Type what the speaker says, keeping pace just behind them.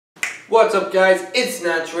What's up guys, it's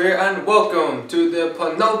Nacho here and welcome to the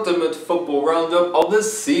penultimate football roundup of the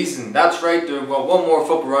season. That's right, there's one more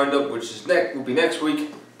football roundup which is will be next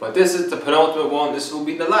week, but this is the penultimate one. This will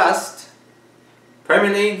be the last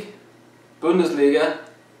Premier League, Bundesliga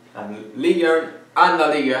and Liga and La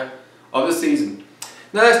Liga of the season.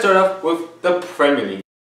 Now let's start off with the Premier League.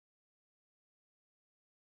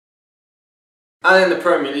 And in the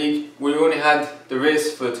Premier League we only had the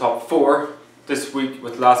race for the top four this week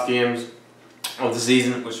with the last games of the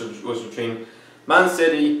season, which was between Man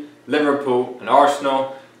City, Liverpool and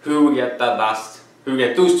Arsenal. Who will get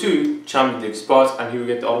those two Champions League spots, and who will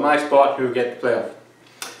get the automatic spot, who will get the playoff.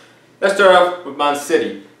 Let's start off with Man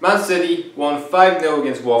City. Man City won 5-0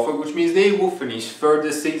 against Watford, which means they will finish third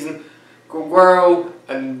this season. Aguero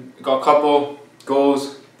and got a couple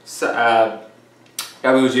goals.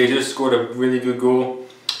 Gabriel Jesus scored a really good goal,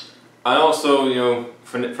 and also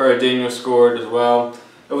Fernandinho scored as well.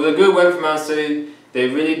 It was a good win for Man City. They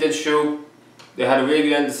really did show they had a really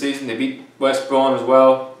good end of the season. They beat West Brom as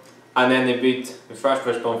well, and then they beat West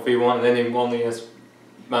Brom 3-1, and then they won against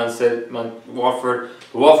Watford.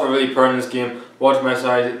 Watford really purned this game. Watford,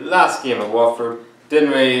 the last game of Watford didn't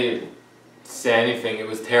really say anything. It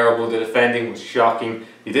was terrible. The defending was shocking.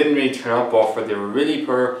 They didn't really turn up Watford. They were really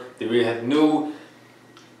poor. They really had no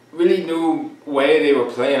way they were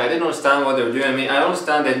playing. I didn't understand what they were doing. I mean, I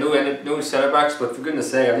understand they had no centre backs, but for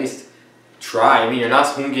goodness sake, at least try. I mean, your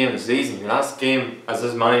last home game of the season, your last game as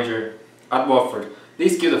his manager at Watford. At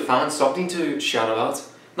least give the fans something to shout about,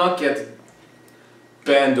 not get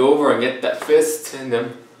bend over and get that fist in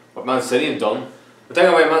them. What Man City have done. But talking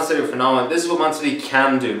about Man City are phenomenal. This is what Man City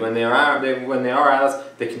can do when they are at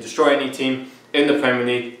it. They can destroy any team in the Premier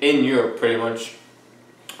League, in Europe, pretty much.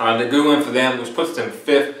 And the good one for them, which puts them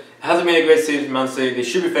 5th. It hasn't been a great season for Man City. They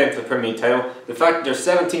should be fighting for the Premier League title. The fact that they're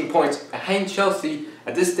 17 points behind Chelsea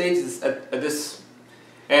at this stage, at the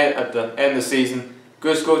end of the season,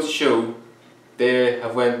 goes to show they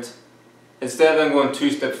have went, instead of them going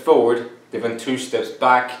 2 steps forward, they've went 2 steps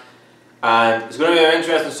back. And it's going to be an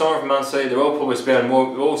interesting summer for Man City. They're all probably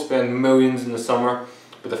spend millions in the summer.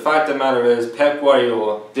 But the fact of the matter is, Pep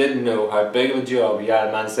Guardiola didn't know how big of a job he had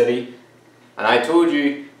at Man City. And I told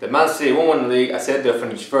you that Man City won't win the league. I said they'll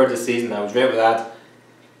finish third this season. I was right with that.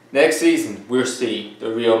 Next season, we'll see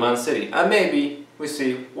the real Man City. And maybe we'll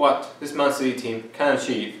see what this Man City team can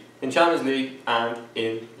achieve in Champions League and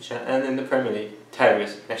in the Premier League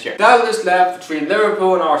titles next year. That was left between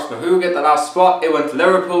Liverpool and Arsenal. Who will get the last spot? It went to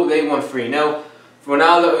Liverpool. They won 3-0. For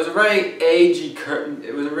Ronaldo, it was a very agey curtain.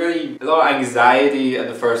 It was a lot of anxiety at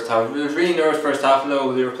the first half. It was really nervous first half.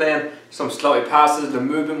 No, they were playing some sloppy passes. The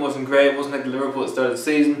movement wasn't great. It wasn't like Liverpool at the start of the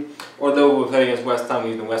season. Although we were playing against West Ham,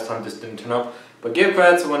 even West Ham just didn't turn up. But give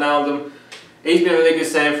credit to Ronaldo. He's been a really good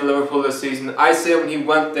signing for Liverpool this season. I say when he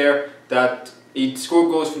went there that he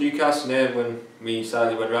scored goals for Newcastle United when we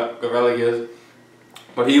sadly got relegated.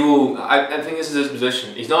 But he will. I think this is his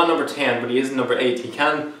position. He's not number 10, but he is number 8. He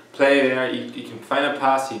can play there. He can find a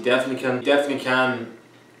pass. He definitely can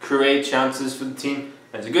create chances for the team.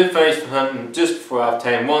 And it's a good finish for him. Just before half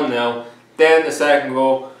time, 1-0. Then the second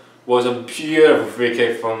goal was a beautiful free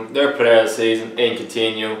kick from their player of the season, in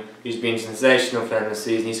Coutinho. He's been sensational for them this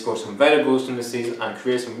season. He scored some vital goals from this season and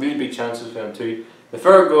created some really big chances for them too. The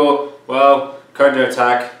third goal, well, counter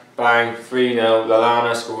attack, bang, 3-0.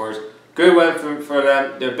 Lallana scores. Good win for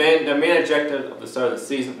them. Their main objective of the start of the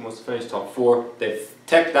season was to finish top 4. They've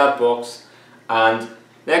ticked that box, and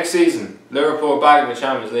next season Liverpool are back in the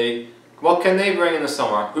Champions League. What can they bring in the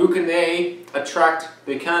summer? Who can they attract?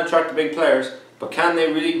 They can attract the big players, but can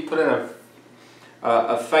they really put in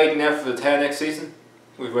a fight in there for the title next season?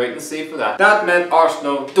 We'll wait and see for that. That meant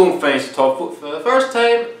Arsenal don't finish the top 4 for the first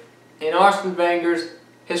time in Arsene Wenger's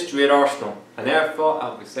history at Arsenal. And therefore,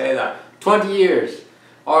 I would say that 20 years.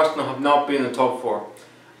 Arsenal have not been in the top 4.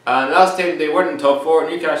 And last time they weren't in the top 4,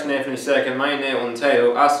 Newcastle United finished 2nd, Man United won the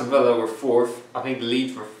title, Aston Villa were 4th, I think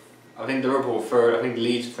Liverpool were 3rd, I think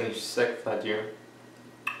Leeds finished 6th that year.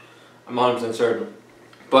 I'm 100% certain.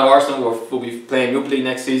 But Arsenal will be playing Europa League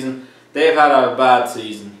next season. They've had a bad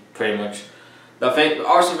season, pretty much. I think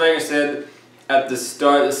Arsene Wenger said at the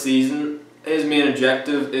start of the season, his main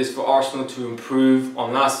objective is for Arsenal to improve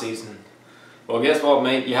on last season. Well, guess what,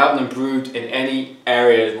 mate? You haven't improved in any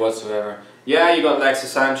areas whatsoever. Yeah, you got Alexis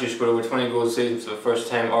Sanchez scored over 20 goals a season for the first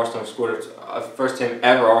time Arsenal scored first time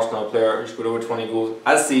ever Arsenal player who scored over 20 goals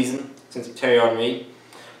a season since Thierry Henry.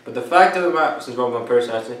 But the fact of the matter, since Robin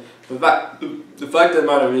Person actually, the fact of the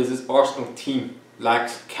matter is this Arsenal team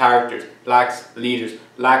lacks characters, lacks leaders,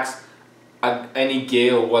 lacks any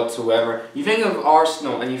gale whatsoever. You think of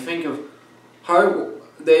Arsenal and you think of how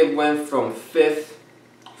they went from 5th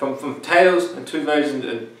from titles in 2000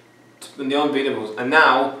 and the unbeatables, and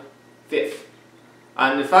now 5th.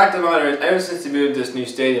 And the fact of the matter is, ever since they built this new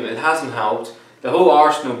stadium, it hasn't helped. The whole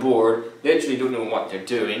Arsenal board literally don't know what they're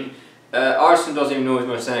doing. Arsenal doesn't even know if he's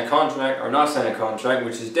going to sign a contract or not sign a contract,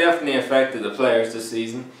 which has definitely affected the players this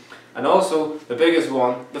season. And also, the biggest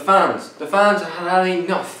one, the fans. The fans have had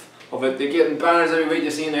enough of it. They're getting banners every week.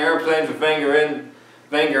 You're seeing airplanes with Wenger in,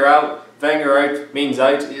 Wenger out. Wenger out means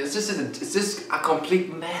out. It's just a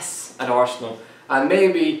complete mess at Arsenal. And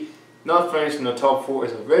maybe not finishing in the top 4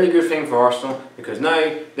 is a really good thing for Arsenal, because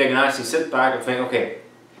now they can actually sit back and think, okay,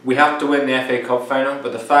 we have to win the FA Cup final,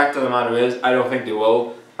 but the fact of the matter is, I don't think they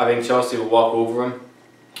will. I think Chelsea will walk over them.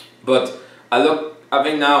 But I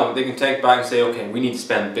think now they can take back and say, okay, we need to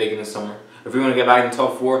spend big in the summer. If we want to get back in the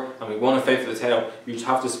top 4 and we want to fight for the title, you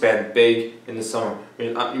have to spend big in the summer.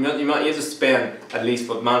 You might have to spend at least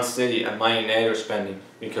what Man City and Man United are spending,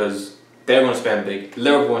 because they're going to spend big,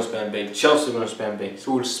 Liverpool going to spend big, Chelsea are going to spend big,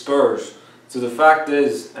 so will Spurs. So the fact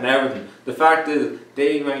is, and Everton, the fact is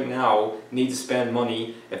they right now need to spend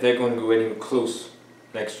money if they're going to go anywhere close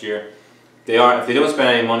next year. If they don't spend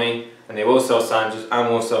any money, and they will sell Sanchez and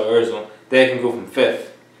will sell Ozil, they can go from 5th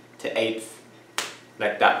to 8th.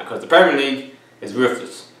 Like that, because the Premier League is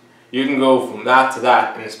ruthless. You can go from that to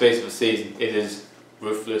that in the space of a season. It is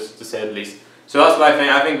ruthless, to say the least. So that's what I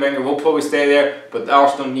think. I think Wenger will probably stay there, but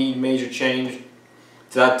Arsenal need major change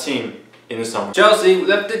to that team in the summer. Chelsea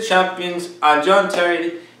left the champions, and John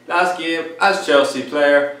Terry last game as Chelsea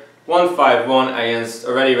player won 5-1 against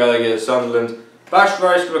already relegated Sunderland.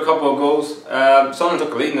 Batshuayi scored a couple of goals. Sunderland took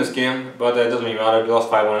the lead in this game, but it doesn't really matter. They lost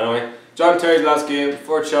 5-1 anyway. John Terry's last game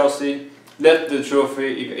for Chelsea. Lifted the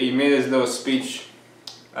trophy. He made his little speech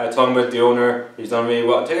talking about the owner. He's done really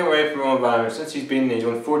well. Taking away from Roman Van since he's been there, he's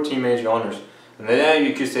won 14 major honours. And then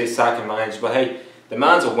you could say sack and manage, but hey, the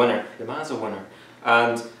man's a winner. The man's a winner.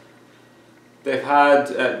 And they've had,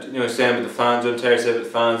 saying about the fans, John Terry said about the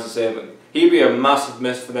fans, and say, but he'd be a massive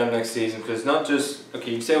miss for them next season, because not just, okay,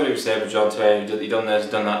 you can say what you say about John Terry, he done this,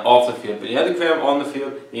 he done that off the field, but you had to credit him on the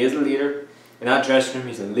field. He is a leader in that dressing room.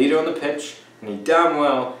 He's a leader on the pitch, and he damn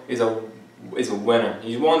well is a winner.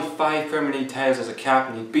 He's won 5 Premier League titles as a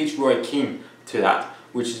captain. He beats Roy Keane to that,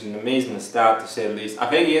 which is an amazing stat, to say the least. I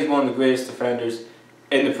think he is one of the greatest defenders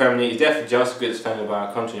in the Premier League. He's definitely just the greatest defender by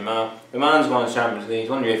our country, man. The man's won the Champions League, he's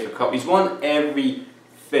won the UEFA Cup, he's won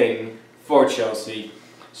everything for Chelsea.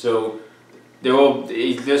 So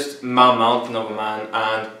he's just mountain of a man,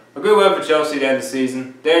 and a good win for Chelsea at the end of the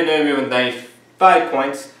season. They're now with 95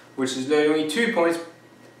 points, which is only 2 points,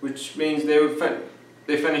 which means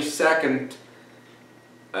they finished 2nd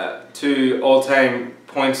to all-time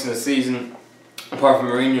points in the season, apart from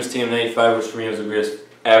Mourinho's team in 85, which Mourinho's the greatest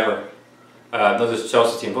ever. Not just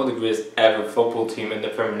Chelsea team, but the greatest ever football team in the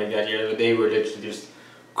Premier League that year. They were literally just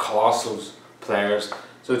colossal players.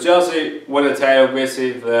 So Chelsea won the title, great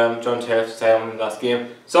save for them. John Terry's title in the last game.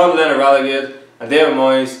 Sunderland are relegated, and David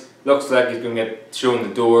Moyes looks like he's going to get shown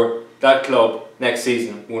the door. That club next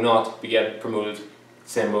season will not be getting promoted.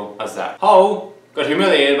 Simple as that. Hull got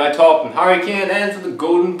humiliated by Tottenham. Harry Kane ends with the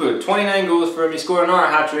golden boot. 29 goals for him. He scored another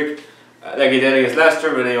hat-trick like he did against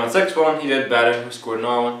Leicester, but they won 6-1. He did better. He scored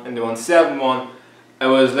another one, and they won 7-1. It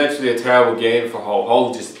was literally a terrible game for Hull.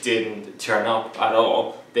 Hull just didn't turn up at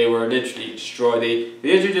all. They were literally destroyed. They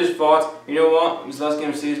literally just thought, you know what, this last game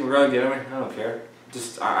of the season, we're going to get away. I don't care.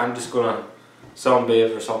 I'm just going to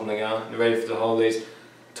sunbathe or something like that. They're ready for the holidays.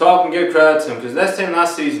 Tottenham, give credit to them, because this time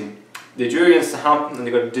last season, they drew against Southampton and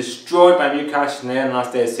they got destroyed by Newcastle in the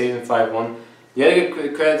last day of the season, 5-1. You had to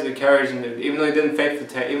give credit to the courage, and even though they didn't fight for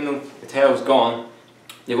the title, even though the title was gone,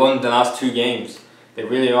 they won the last 2 games. They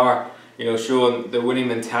really are, showing the winning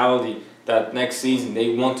mentality that next season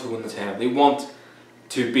they want to win the title. They want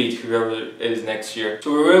to beat whoever it is next year.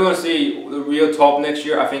 So we're really going to see the real top next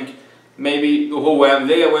year. I think maybe the whole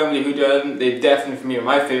Wembley, who did, they definitely for me are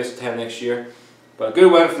my favourites to have next year. But a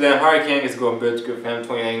good win for them. Harry Kane gets to go in boots, good for him,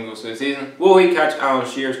 29 goals for the season. Will he catch Alan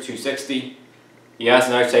Shearer's 260? He has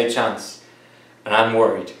an outside chance. And I'm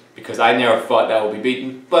worried, because I never thought that would be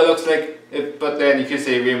beaten. But it looks like, but then you could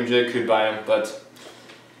say Real Madrid could buy him, but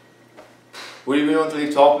would he be willing to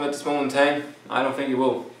leave Tottenham at this moment in time? I don't think he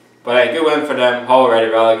will. But hey, good win for them. Hull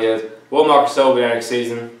already relegated. Will Marcus be there next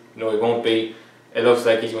season? No, he won't be. It looks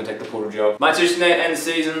like he's going to take the Porter job. Manchester United end the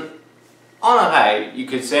season on a high, you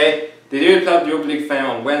could say. They do play the Europa League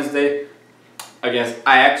final on Wednesday against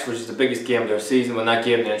Ajax, which is the biggest game of their season. Won that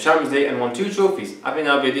game in the Champions League and won 2 trophies. I think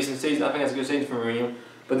that'll be a decent season. I think that's a good season for Mourinho.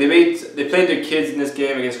 But they played their kids in this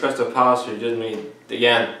game against Crystal Palace, who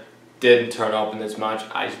didn't turn up in this match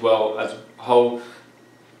as well as Hull.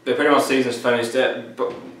 The pretty much season's finished.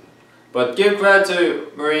 But But give credit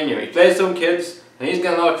to Mourinho. He plays some kids, and he's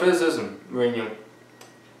getting a lot of criticism. Mourinho,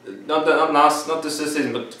 not this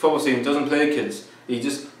season, but football season, doesn't play kids. He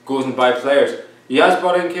just goes and buys players. He has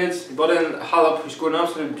brought in kids. He brought in Halep, who scored an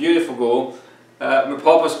absolutely beautiful goal.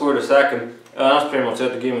 Papa scored a second. That's pretty much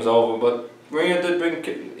it. The game was over. But Mourinho did bring.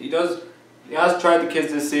 He has tried the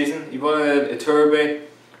kids this season. He brought in Iturbe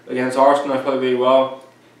against Arsenal. Played really well.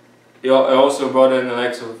 He also brought in the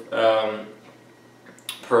likes of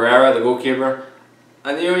Pereira, the goalkeeper,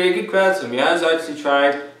 and you give credit to him. He has actually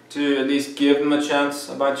tried to at least give them a chance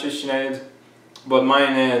at Manchester United. But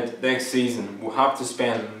Man United next season will have to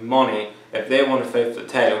spend money if they want to fight for the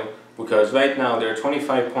title, because right now they're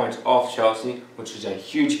 25 points off Chelsea, which is a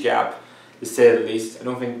huge gap to say the least. I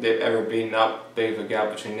don't think they've ever been that big of a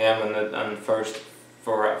gap between them and first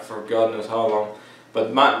for God knows how long.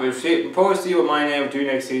 But we'll probably see what Man United will do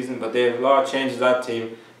next season, but they have a lot of changes to that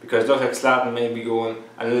team, because it looks like Zlatan may be going,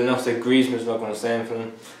 and it looks like Griezmann's not going to stay for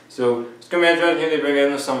them. So it's going to be interesting who they bring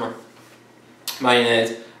in the summer. Man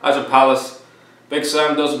United. As for Palace, Big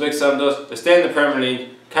Sam does what Big Sam does. They stay in the Premier League.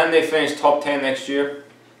 Can they finish top 10 next year?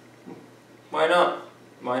 Why not?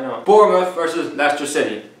 Why not? Bournemouth versus Leicester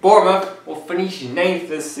City. Bournemouth will finish 9th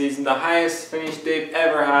this season, the highest finish they've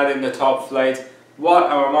ever had in the top flight.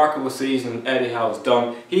 What a remarkable season Eddie Howe has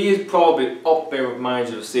done. He is probably up there with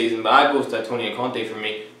manager of the season, but I go to Antonio Conte for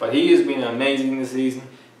me. But he has been amazing this season.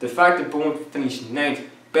 The fact that Bournemouth finished 9th,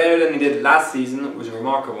 better than they did last season, was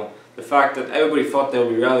remarkable. The fact that everybody thought they would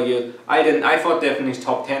be relegated, I didn't. I thought they finished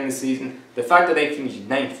top 10 this season. The fact that they finished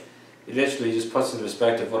 9th, it literally just puts into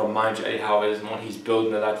perspective what a manager Eddie Howe is and what he's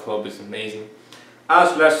building at that club is amazing.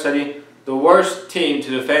 As for Leicester City, the worst team to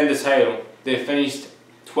defend the title, they finished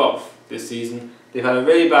 12th this season. They've had a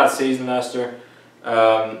really bad season, Leicester,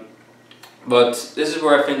 but this is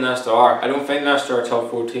where I think Leicester are. I don't think Leicester are a top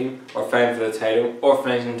 4 team, or fighting for the title, or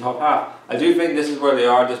finishing in the top half. I do think this is where they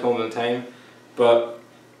are at this moment in time, but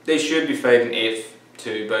they should be fighting 8th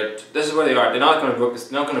too. But this is where they are. They're not going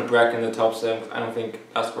to break in the top 7. I don't think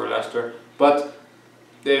that's for Leicester. But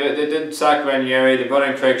they did sack Ranieri. They brought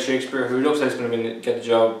in Craig Shakespeare, who looks like he's going to get the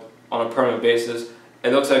job on a permanent basis.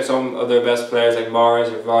 It looks like some of their best players, like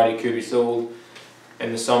Mahrez or Vardy, could be sold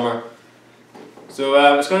in the summer. So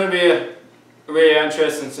it's going to be a really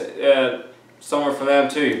interesting summer for them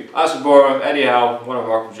too. As for Bournemouth, Eddie Howe, what a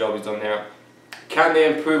remarkable job he's done there. Can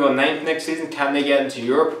they improve on 9th next season? Can they get into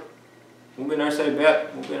Europe? Won't be an outside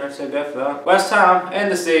bet. Won't be an outside bet for that. West Ham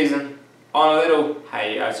end the season on a little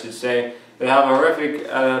high, I should say. They have a horrific,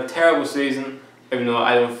 terrible season. Even though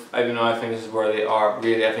I think this is where they are.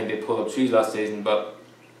 Really, I think they pulled up shoes last season. But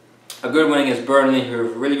a good win against Burnley, who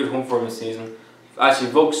have a really good home form this season.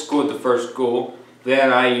 Actually, Volk scored the first goal.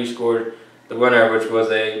 Then Ayew scored the winner, which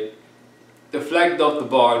was a deflected off the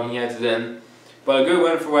bar and he heads it in. But a good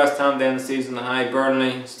win for West Ham then the season high.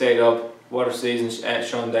 Burnley stayed up. What a season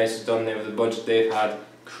Sean Dyche has done there with the budget they've had.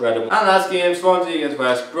 Incredible. And last game, Swansea against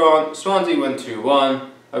West Brom. Swansea went 2-1.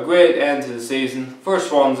 A great end to the season for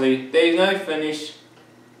Swansea. They now finish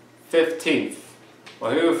 15th.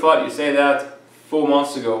 Well, who would have thought you'd say that 4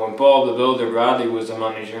 months ago when Bob the Builder Bradley was the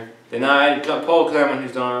manager? They now had Paul Clement,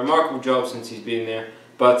 who's done a remarkable job since he's been there.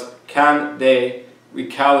 But can they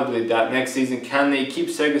recalibrate that next season? Can they keep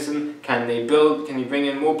Sigurdsson? Can they build? Can they bring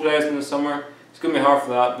in more players in the summer? It's going to be hard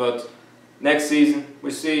for that, but next season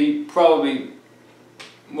we'll see probably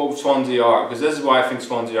what Swansea are, because this is why I think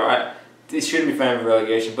Swansea are. They shouldn't be fighting for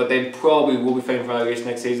relegation, but they probably will be fighting for relegation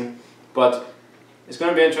next season. But it's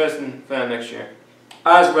going to be interesting for them next year.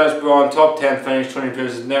 As West Brom, top 10 finish, 20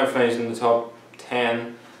 players has never finished in the top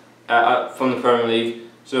 10 from the Premier League.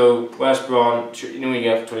 So West Brom, you know what you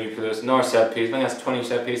get for 20 players, another set piece. I think that's 20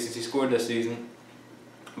 set pieces he scored this season.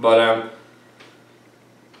 But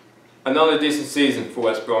another decent season for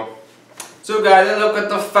West Brom. So guys, let's look at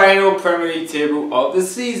the final Premier League table of the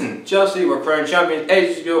season. Chelsea were crowned champions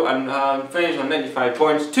ages ago and finished on 95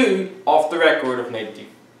 points, 2 off the record of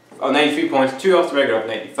 93 points, 2 off the record of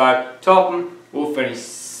 95. Tottenham will finish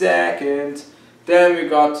 2nd. Then we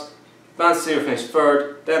got Man City finished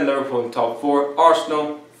 3rd. Then Liverpool in top 4.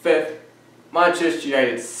 Arsenal 5th. Manchester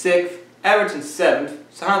United 6th. Everton 7th.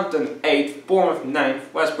 Southampton 8th. Bournemouth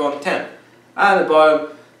 9th. West Brom 10th. And at the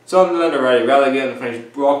bottom, Sunderland already relegated and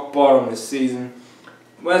finished rock bottom this season.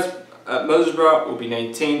 Middlesbrough will be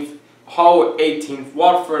 19th. Hull 18th.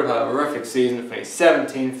 Watford had a horrific season, finished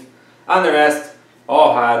 17th. And the rest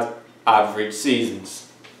all had average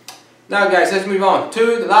seasons. Now guys, let's move on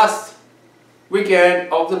to the last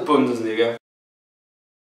weekend of the Bundesliga.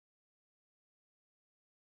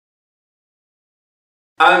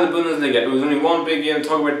 And the Bundesliga, there was only one big game to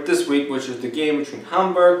talk about this week, which was the game between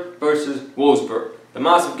Hamburg versus Wolfsburg. The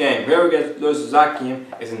massive game. Whoever loses that game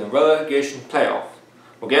is in the relegation playoff.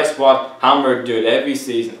 Well, guess what? Hamburg do it every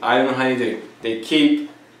season. I don't know how they do it. They keep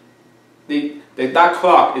that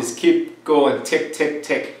clock is keep going tick tick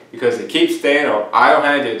tick because they keep staying up. I don't know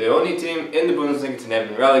how they do it. The only team in the Bundesliga to never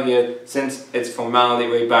been relegated since its formality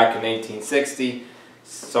way back in 1860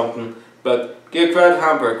 something. But give credit to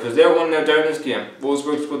Hamburg because they're 1-0 down this game.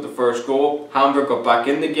 Wolfsburg scored the first goal. Hamburg got back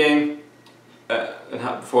in the game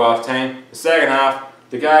before half time. The second half,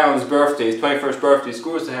 the guy on his birthday, his 21st birthday,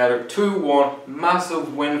 scores the header. 2-1,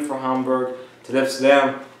 massive win for Hamburg to lift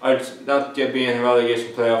them out, not yet being in the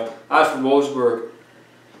relegation playoff. As for Wolfsburg,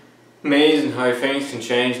 amazing how things can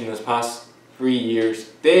change in this past 3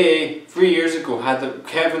 years. They, 3 years ago, had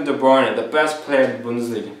Kevin De Bruyne, the best player in the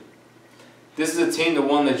Bundesliga. This is a team that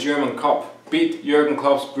won the German Cup, beat Jurgen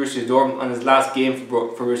Klopp's Borussia Dortmund on his last game for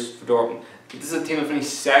Dortmund. This is a team that finished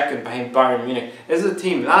second behind Bayern Munich. This is a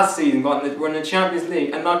team last season were in the Champions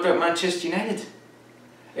League and knocked out Manchester United.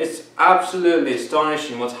 It's absolutely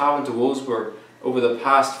astonishing what's happened to Wolfsburg over the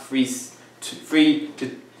past three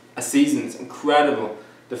seasons. Incredible.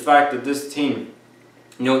 The fact that this team,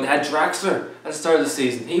 they had Draxler at the start of the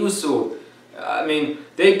season. He was sold. I mean,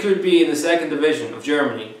 they could be in the second division of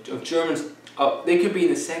Germany. They could be in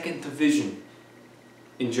the second division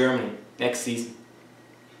in Germany next season.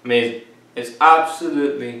 Amazing. It's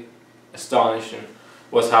absolutely astonishing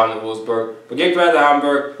what's happening to Wolfsburg. But give credit to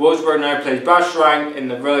Hamburg. Wolfsburg now plays Bundesliga in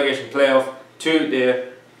the relegation playoff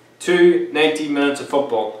to 90 minutes of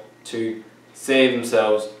football to save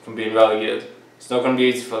themselves from being relegated. It's not going to be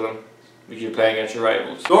easy for them because you're playing against your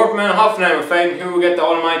rivals. Dortmund and Hoffenheim are fighting who will get the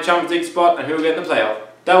automatic Champions League spot and who will get in the playoff.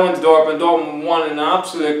 That went to Dortmund. Dortmund won an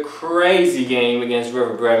absolute crazy game against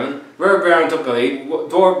Werder Bremen. Werder Bremen took the lead.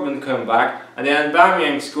 Dortmund came back, and then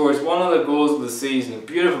Aubameyang scores one of the goals of the season. A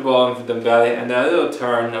beautiful ball for Dembele, and then a little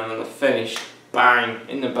turn, and then the finish, bang,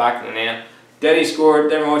 in the back of the net. Then he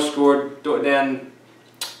scored. Then Roche scored. Then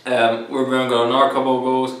Werder Bremen got another couple of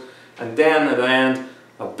goals, and then at the end,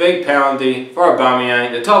 a big penalty for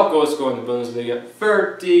Aubameyang, the top goal scorer in the Bundesliga.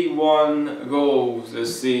 31 goals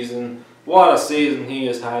this season. What a season he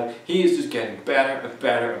has had. He is just getting better and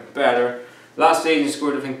better and better. Last season he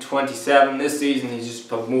scored I think 27. This season he's just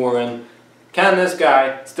put more in. Can this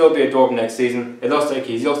guy still be at Dortmund next season? It looks like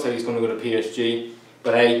he's going to go to PSG.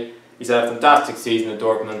 But hey, he's had a fantastic season at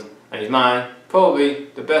Dortmund. And he's probably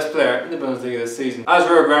the best player in the Bundesliga this season. As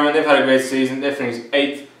for Bremen, they've had a great season. They finished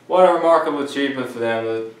 8th. What a remarkable achievement for them.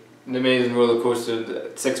 An amazing roller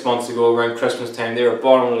coaster 6 months ago around Christmas time. They were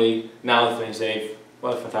bottom of the league. Now they finished 8th.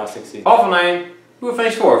 What a fantastic season. Hoffenheim, who will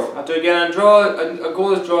finish 4th after again a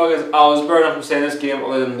goalless draw against Augsburg. I'm saying this game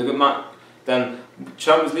other than the good match, then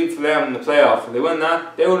Champions League for them in the playoff. If they win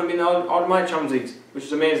that, they would have been automatic Champions Leagues, which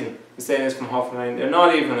is amazing. I'm saying this from Hoffenheim. They're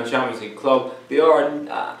not even a Champions League club. They are.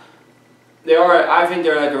 I think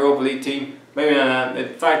they're like a Europa League team. Maybe not. The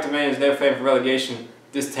fact remains they're fighting for relegation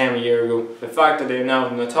this time a year ago. The fact that they're now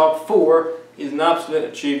in the top 4 is an absolute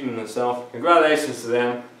achievement in itself. Congratulations to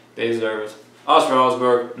them. They deserve it. As for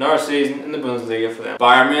Augsburg, another season in the Bundesliga for them.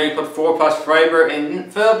 Bayern Munich put 4 past Freiburg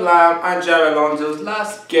in Phil Blam and Xabi Alonso's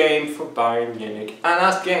last game for Bayern Munich. And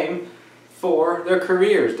last game for their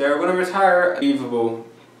careers. They're going to retire unbelievable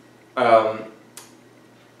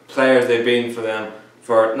players they've been for them.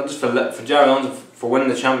 For not just for Xabi Alonso, for winning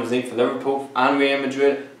the Champions League for Liverpool and Real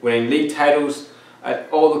Madrid, winning league titles at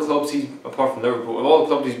all the clubs apart from Liverpool, of all the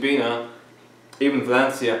clubs he's been at. Even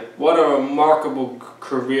Valencia. What a remarkable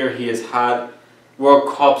career he has had. World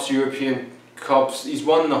Cups, European Cups, he's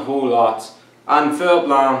won the whole lot. And Phil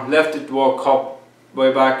Blam left the World Cup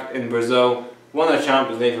way back in Brazil, won the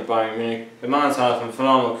Champions League for Bayern Munich. The man's had a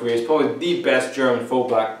phenomenal career. He's probably the best German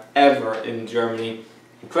fullback ever in Germany.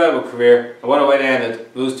 Incredible career. And what a way to end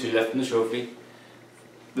it. Those two left in the trophy,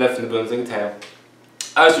 left in the Bundesliga title.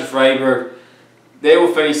 As for Freiburg, they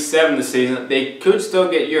will finish 7th this season. They could still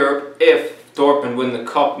get Europe if Dortmund win the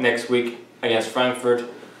cup next week against Frankfurt.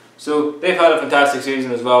 So they've had a fantastic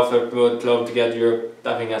season as well for the club to get Europe.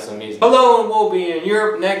 I think that's amazing. Cologne will be in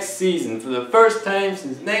Europe next season for the first time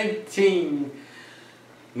since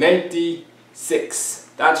 1996.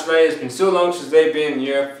 That's right, it's been so long since they've been in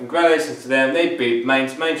Europe. Congratulations to them. They beat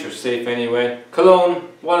Mainz. Mainz are safe anyway. Cologne,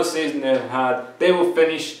 what a season they've had. They will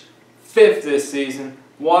finish 5th this season.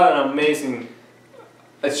 What an amazing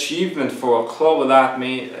achievement for a club of that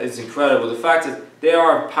is incredible. The fact that they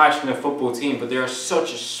are a passionate football team, but they're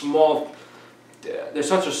such a small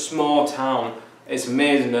town. It's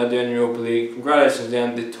amazing that they're in the Europa League. Congratulations to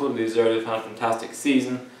them. They totally deserve it. They've had a fantastic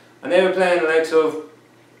season, and they were playing the likes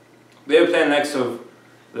of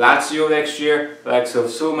Lazio next year, the likes of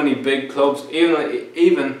so many big clubs,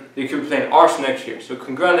 even they could be playing Arsenal next year. So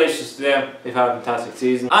congratulations to them, they've had a fantastic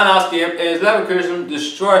season. And last game is Leverkusen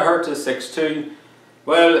destroy Hertha 6-2.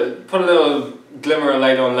 Well, put a little glimmer of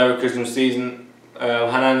light on Leverkusen's season.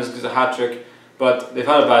 Hernandez gets a hat-trick, but they've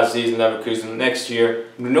had a bad season, Leverkusen. Next year,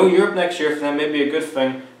 no Europe next year for them, may be a good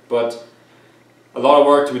thing, but a lot of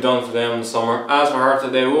work to be done for them in the summer. As for Hertha,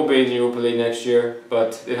 they will be in the Europa League next year,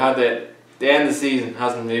 but they've had the end of the season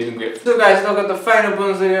hasn't really been great. So guys, look at the final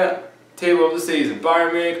Bundesliga table of the season.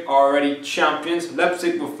 Bayern Munich are already champions.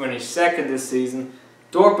 Leipzig will finish second this season.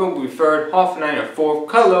 Dortmund will be third. Hoffenheim are fourth.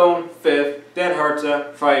 Cologne fifth. Then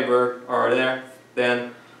Hertha, Freiburg are there.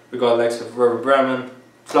 Then we got likes of Werder Bremen,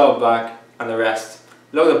 Gladbach, and the rest.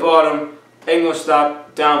 Look at the bottom.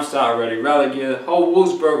 Ingolstadt, Darmstadt are already relegated.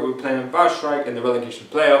 Wolfsburg will be playing Braunschweig in the relegation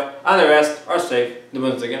playoff, and the rest are safe in the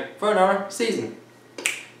Bundesliga for another season.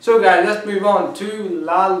 So guys, let's move on to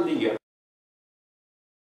La Liga.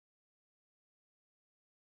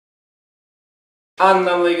 And in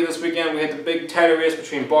La Liga this weekend we had the big title race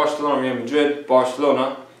between Barcelona and Real Madrid.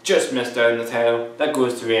 Barcelona just missed out on the title. That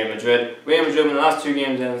goes to Real Madrid. Real Madrid in the last two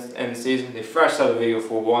games in the season, they thrashed Celta Vigo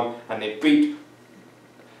 4-1 and they beat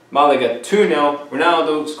Malaga 2-0.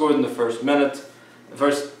 Ronaldo scored in the first minute. The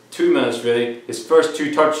first 2 minutes really. His first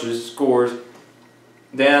two touches scores.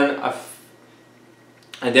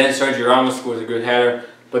 And then Sergio Ramos scores a good header.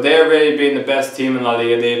 But they're really been the best team in La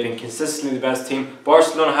Liga. They've been consistently the best team.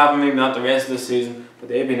 Barcelona haven't maybe not the rest of the season, but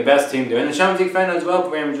they've been the best team. They're in the Champions League final as well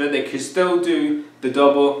for Real Madrid. They could still do the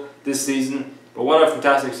double this season. But what a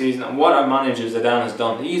fantastic season, and what a manager Zidane has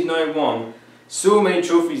done. He's now won so many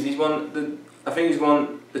trophies. He's won he's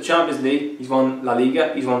won the Champions League, he's won La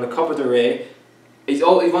Liga, he's won the Copa del Rey. He's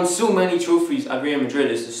won so many trophies at Real Madrid.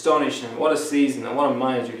 It's astonishing. What a season and what a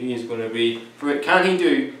manager he is going to be.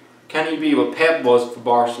 Can he be what Pep was for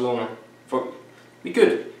Barcelona? He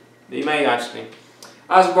could. He may actually.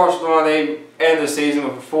 As for Barcelona, they ended the season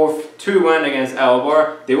with a 4-2 win against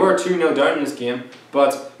Eibar. They were 2-0 down in this game,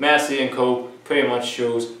 but Messi and co pretty much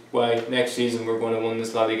shows why next season we're going to win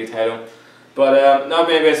this La Liga title. But not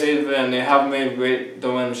being a great season for them. They haven't made a great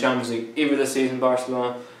to win the Champions League either this season.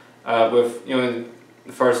 Barcelona, with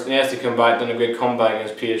they come back, done a great comeback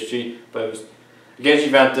against PSG, but it was against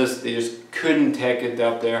Juventus. They just couldn't take it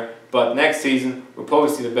up there. But next season we'll probably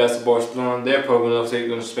see the best of Barcelona. They're probably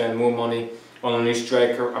going to spend more money on a new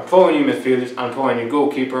striker, and probably new midfielders, and probably a new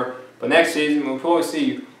goalkeeper. But next season we'll probably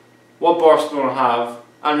see what Barcelona have,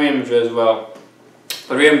 and Real Madrid as well.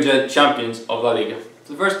 But Real Madrid champions of La Liga. It's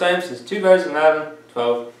the first time since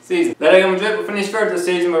 2011-12 season. Atletico Madrid will finish third this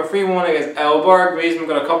season with a 3-1 against Eibar. Griezmann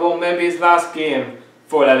got a couple, maybe his last game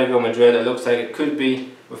for Atletico Madrid. It looks like it could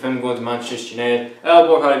be with him going to Manchester United.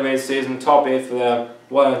 Eibar had a great season, top 8 for them.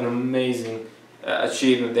 What an amazing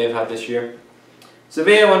achievement they've had this year.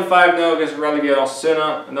 Sevilla won 5-0 against relegated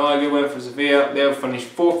Osasuna. Another good win for Sevilla. They'll finish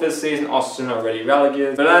 4th this season. Osasuna already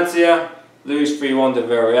relegated. Valencia lose 3-1 to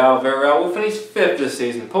Villarreal. Villarreal will finish 5th this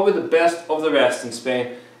season. Probably the best of the rest in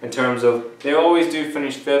Spain in terms of they always do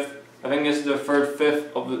finish 5th. I think this is their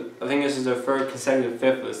third consecutive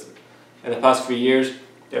 5th list in the past 3 years.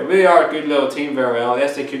 They really are a good little team, Villarreal.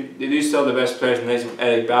 Yes, they do sell the best players in the of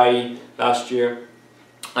Eddie Bailly last year.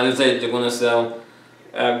 And they say they're going to sell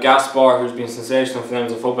Gaspar, who's been sensational for them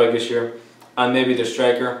as a fullback this year, and maybe the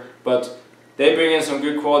striker. But they bring in some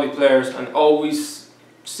good quality players and always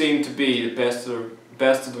seem to be the best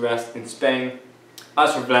of the rest in Spain.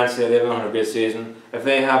 As for Valencia, they've not had a great season. If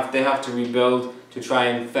they have to rebuild to try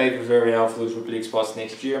and fight with Villarreal for those Europa League spots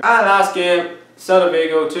next year. And last game, Celta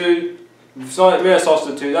Vigo 2, Real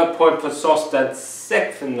Sociedad 2. That point puts Sociedad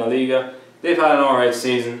 6th in La Liga. They've had an alright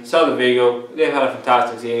season. Celta Vigo, they've had a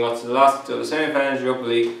fantastic season. Got to the semi-finals of Europa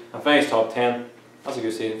League and finished top 10. That's a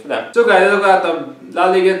good season for them. So guys, look at the La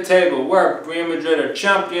Liga table where Real Madrid are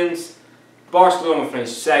champions. Barcelona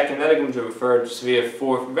finished 2nd, Atletico Madrid 3rd, Sevilla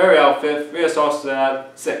 4th, Villarreal 5th, Real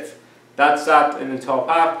Sociedad 6th. That's that in the top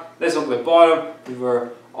half. Let's look at the bottom. We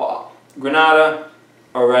were Granada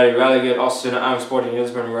already relegated, Osasuna and Sporting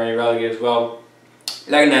Lisbon already relegated as well.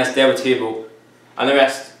 Leganés, they have a table, and the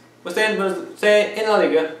rest will stay in La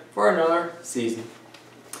Liga for another season.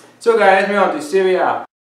 So guys, let's move on to Serie A.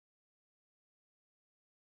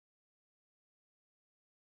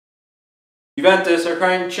 Juventus are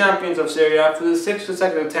crowned champions of Serie A for the 6th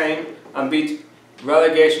consecutive time and beat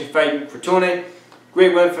relegation fighting Crotone.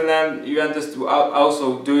 Great win for them. Juventus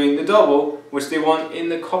also doing the double, which they won in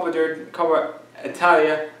the Coppa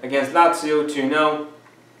Italia against Lazio 2-0.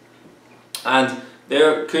 And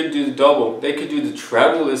they could do the double. They could do the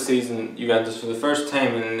treble this season, Juventus, for the first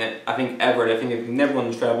time in I think ever. I think they've never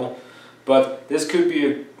won the treble. But this could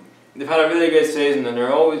be they've had a really good season, and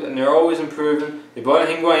they're always improving. They brought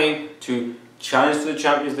in Higuain to challenge for the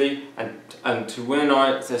Champions League and to win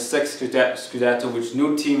the sixth Scudetto, which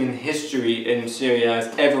no team in history in Serie A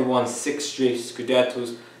has ever won 6 straight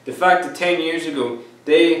Scudettos. The fact that 10 years ago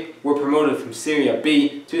they were promoted from Serie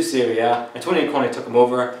B to Serie A, Antonio Conte took them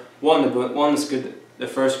over, won the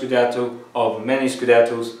first Scudetto of many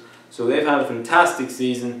Scudettos. So they've had a fantastic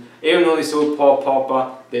season. Even though they sold Paul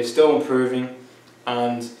Pogba, they're still improving,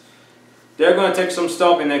 and they're going to take some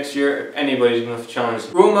stopping next year if anybody's going to challenge.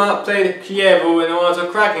 Roma played Chievo, and it was a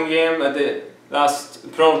cracking game at the last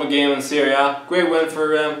penultimate game in Serie A. Great win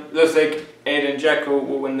for them. Looks like Edin Dzeko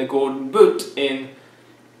will win the Golden Boot in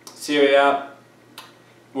Serie A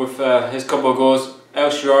with his couple of goals. El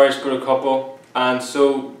Shaarawy scored a couple, and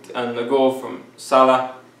a goal from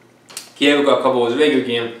Salah. Chievo got a couple. It was a really good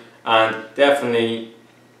game, and definitely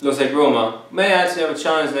looks like Roma may actually have a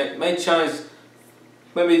challenge. May challenge.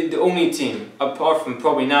 Maybe the only team, apart from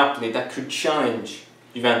probably Napoli, that could challenge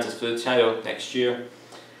Juventus for the title next year.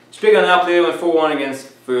 Speaking of Napoli, they went 4-1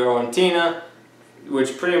 against Fiorentina,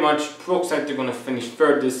 which pretty much looks like they're going to finish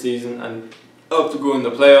third this season and up to go in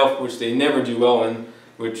the playoff, which they never do well in,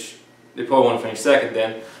 which they probably want to finish second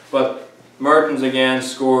then. But Mertens again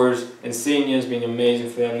scores, Insigne's been amazing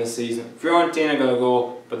for them this season. Fiorentina got a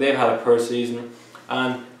goal, but they've had a poor season.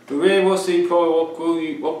 And we really will see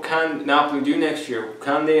probably what can Napoli do next year.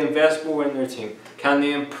 Can they invest more in their team? Can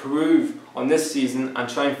they improve on this season and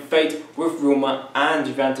try and fight with Roma and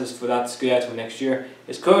Juventus for that Scudetto next year?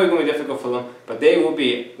 It's clearly going to be difficult for them, but they will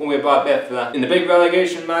be a bad bet for that. In the big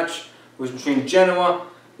relegation match was between Genoa,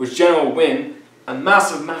 which Genoa win, a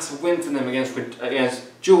massive win for them against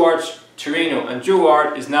Juventus Torino, and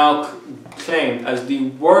Juventus is now claimed as the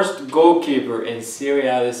worst goalkeeper in Serie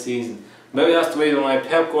A this season. Maybe that's the reason why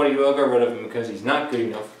Pep Guardiola got rid of him, because he's not good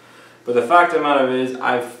enough. But the fact of the matter is,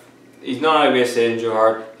 he's not a great save in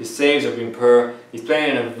Juventus. His saves have been poor. He's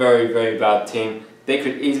playing in a very bad team. They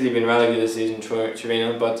could easily have been relegated this season,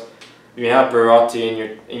 Torino, but if you have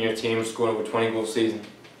Belotti in your team scoring over 20 goals a season,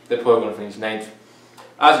 they're probably going to finish 9th.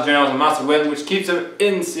 As Genoa was a massive win, which keeps them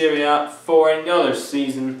in Serie A for another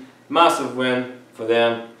season. Massive win for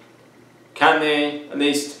them. Can they at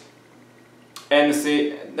least end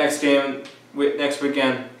the next game next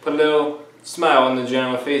weekend? Put a little smile on the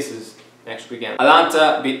Genoa faces next weekend.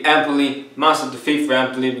 Atalanta beat Empoli. Massive defeat for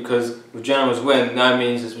Empoli, because with Genoa's win, that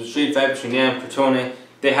means it's a street fight between them and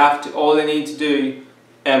Crotone. All they need to do,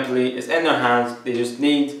 Empoli, is in their hands. They just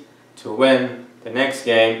need to win the next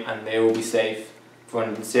game, and they will be safe for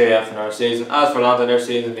the Serie A for another season. As for Atalanta, their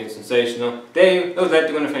season has been sensational. They look like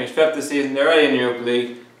they're going to finish 5th this season. They're already in the Europa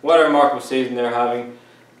League. What a remarkable season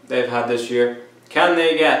they've had this year. Can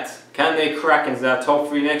they crack into that top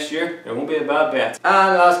 3 next year? It won't be a bad bet.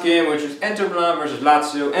 And the last game, which was Inter Milan versus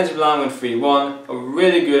Lazio. Inter Milan went 3-1. A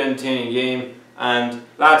really good entertaining game. And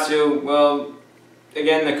Lazio, well,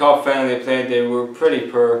 again, the cup final they played, they were pretty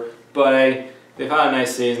poor, but they've had a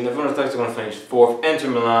nice season. They're going to finish 4th. Inter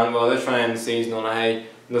Milan, well, they're trying to end the season on a high.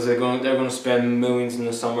 Looks like they're going to spend millions in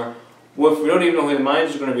the summer. We don't even know who the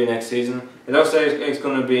manager is going to be next season. It looks like it's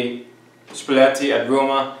going to be Spalletti at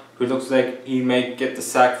Roma, who looks like he may get the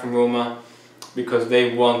sack from Roma because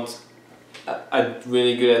they want a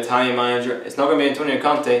really good Italian manager. It's not going to be Antonio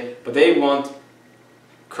Conte, but they want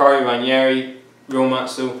Carlo Ranieri, Roma.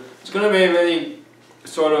 So it's going to be a really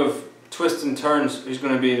sort of twists and turns who's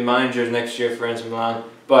going to be the managers next year for Inter Milan.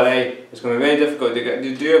 But it's going to be very difficult.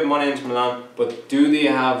 They do have money in Inter Milan, but do they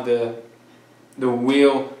have the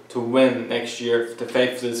will to win next year, to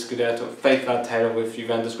fight for the Scudetto, fight for that title with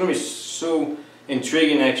Juventus? It's going to be so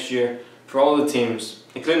intriguing next year for all the teams,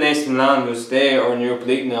 including AC Milan, because they are in the Europa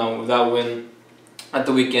League now with that win at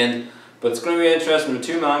the weekend. But it's going to be interesting with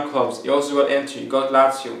 2 Milan clubs. You also got Inter, you got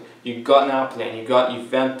Lazio, you got Napoli, and you got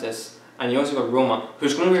Juventus, and you also got Roma,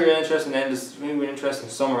 who's going to be really interesting. And this is going to be an interesting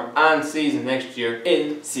summer and season next year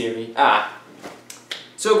in Serie A.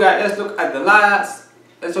 So guys, let's look at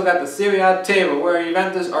the Serie A table, where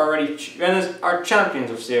Juventus are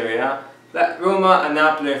champions of Serie A. Roma and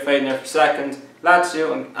Napoli are fighting there for 2nd.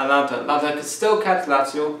 Lazio and Atalanta could still catch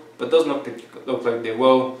Lazio, but doesn't look like they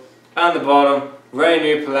will. And the bottom,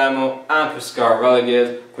 Reino, Palermo and Pescara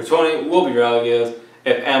relegated. Crotone will be relegated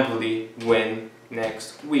if Empoli win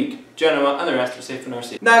next week. Genoa and the rest are safe in our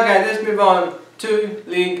seat. Now guys, let's move on to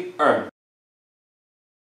Ligue 1.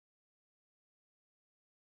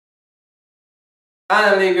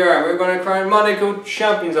 And in Ligue 1, we're going to crown Monaco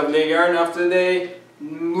champions of Ligue 1 after the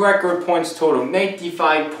record points total,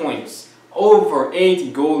 95 points, over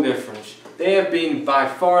 80 goal difference. They have been by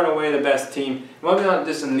far and away the best team, maybe not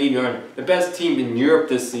just in Ligue 1, the best team in Europe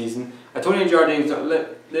this season,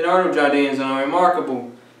 Leonardo Jardine's done a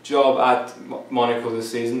remarkable job at Monaco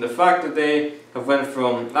this season. The fact that they have went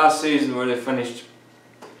from last season where they finished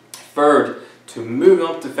third to moving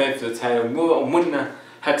up to fight for the title, winning a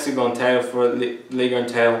hexagon title for Liga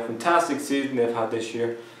title. Fantastic season they've had this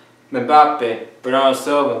year. Mbappe, Bernardo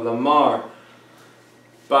Silva, Lamar,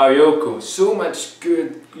 Bakayoko, so much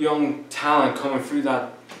good young talent coming through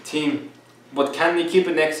that team. But can they keep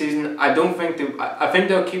it next season? I don't think they. I think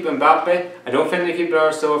they'll keep Mbappe. I don't think they keep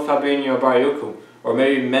Bernardo Silva, Fabinho, or Bakayoko, or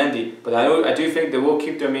maybe Mendy. But I do think they will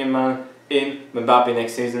keep their main man in Mbappe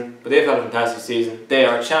next season. But they've had a fantastic season. They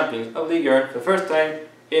are champions of Ligue 1 for the first time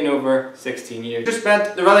in over 16 years. Just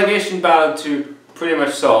spent the relegation battle to pretty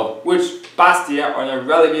much solve, which Bastia are now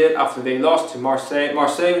relegated after they lost to Marseille.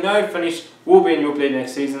 Marseille now finished, will be in Europa League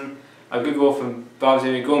next season. A good goal from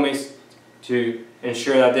Babsy Gomez to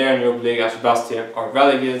ensure that they're in Europa League after Bastia are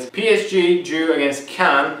relegated. PSG drew against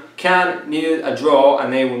Cannes. Cannes needed a draw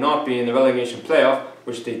and they will not be in the relegation playoff,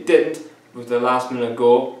 which they didn't with the last minute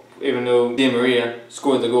goal, even though Di Maria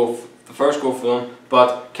scored the first goal for them.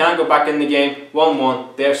 But Cannes go back in the game,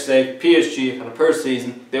 1-1, they're safe. PSG had a poor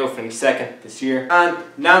season, they will finish second this year. And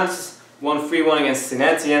Nantes won 3-1 against Saint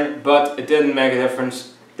Etienne, but it didn't make a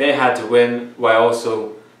difference. They had to win, while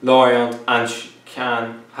also Lorient and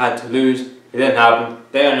Cannes had to lose. It didn't happen.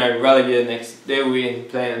 They are now relegated next. They will be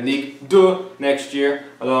playing in Ligue 2 next year,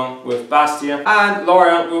 along with Bastia. And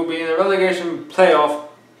Lorient will be in the relegation playoff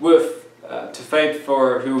with to fight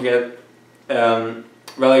for who will get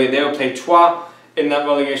relegated. They will play Troyes in that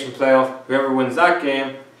relegation playoff. Whoever wins that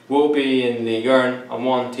game will be in Ligue 1, and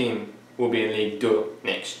one team will be in Ligue 2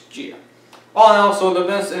 next year. All in all, so the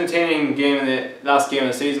best entertaining game in the last game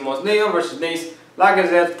of the season was Lyon versus Nice.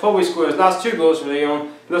 Lacazette probably scored his last 2 goals for Lyon.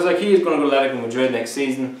 It looks like he's going to go Atletico Madrid next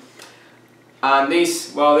season. And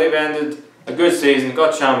Nice, well, they've ended a good season,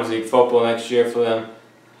 got Champions League football next year for them.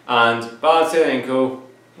 And Barcelona and Co.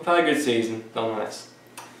 have had a good season, nonetheless.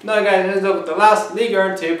 Now guys, let's look at the last Ligue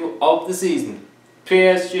 1 table of the season.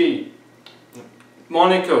 PSG,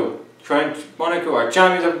 Monaco are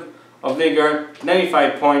champions of Ligue 1,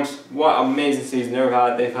 95 points. What an amazing season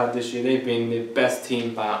they've had this year. They've been the best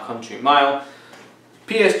team by a country mile.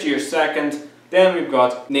 PSG are second. Then we've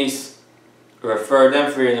got Nice, who are third.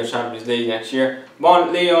 Them 3 in the Champions League next year.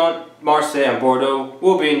 Lyon, Marseille and Bordeaux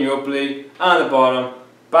will be in Europa League. And at the bottom,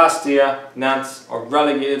 Bastia, Nantes are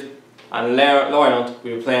relegated. And Lorient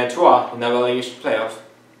will be playing Troyes in the relegation playoff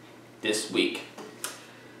this week.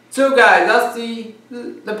 So guys, that's the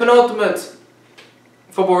penultimate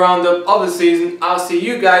football roundup of the season. I'll see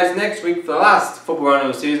you guys next week for the last football roundup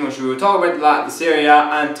of the season, which we will talk about the Serie A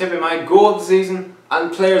and tipping my goal of the season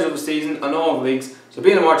and players of the season and all the leagues. So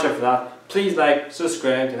be on the watch out for that. Please like,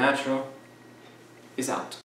 subscribe, the natural is out.